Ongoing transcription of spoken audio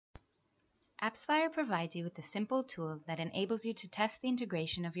AppsFlyer provides you with a simple tool that enables you to test the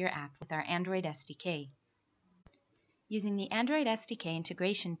integration of your app with our Android SDK. Using the Android SDK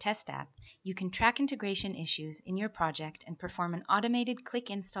Integration Test app, you can track integration issues in your project and perform an automated click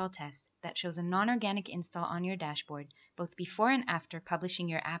install test that shows a non-organic install on your dashboard both before and after publishing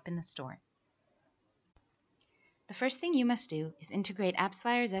your app in the store. The first thing you must do is integrate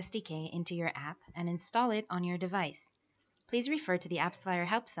AppsFlyer's SDK into your app and install it on your device. Please refer to the AppsFlyer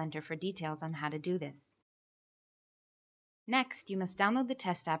Help Center for details on how to do this. Next, you must download the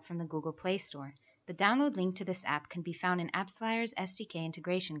test app from the Google Play Store. The download link to this app can be found in AppsFlyer's SDK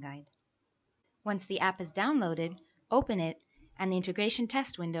Integration Guide. Once the app is downloaded, open it, and the integration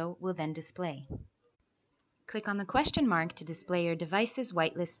test window will then display. Click on the question mark to display your device's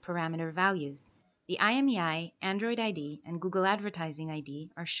whitelist parameter values. The IMEI, Android ID, and Google Advertising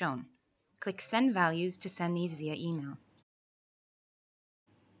ID are shown. Click Send Values to send these via email.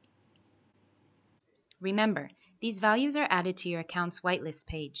 Remember, these values are added to your account's whitelist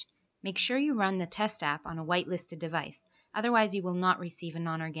page. Make sure you run the test app on a whitelisted device, otherwise you will not receive a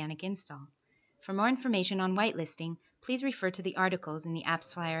non-organic install. For more information on whitelisting, please refer to the articles in the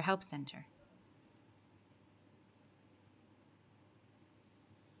AppsFlyer Help Center.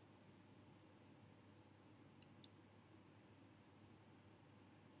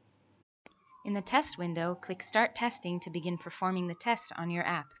 In the test window, click Start Testing to begin performing the test on your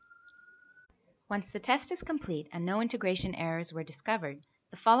app. Once the test is complete and no integration errors were discovered,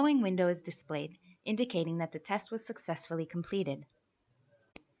 the following window is displayed, indicating that the test was successfully completed.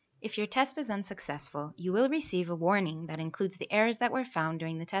 If your test is unsuccessful, you will receive a warning that includes the errors that were found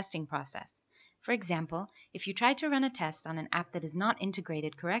during the testing process. For example, if you try to run a test on an app that is not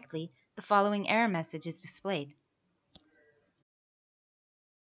integrated correctly, the following error message is displayed.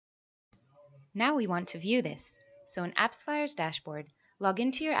 Now we want to view this, so in AppsFlyer's dashboard, log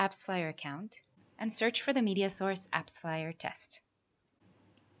into your AppsFlyer account and search for the media source AppsFlyer test.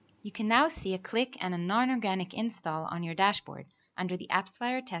 You can now see a click and a non-organic install on your dashboard under the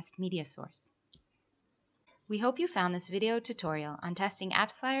AppsFlyer test media source. We hope you found this video tutorial on testing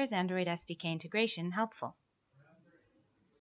AppsFlyer's Android SDK integration helpful.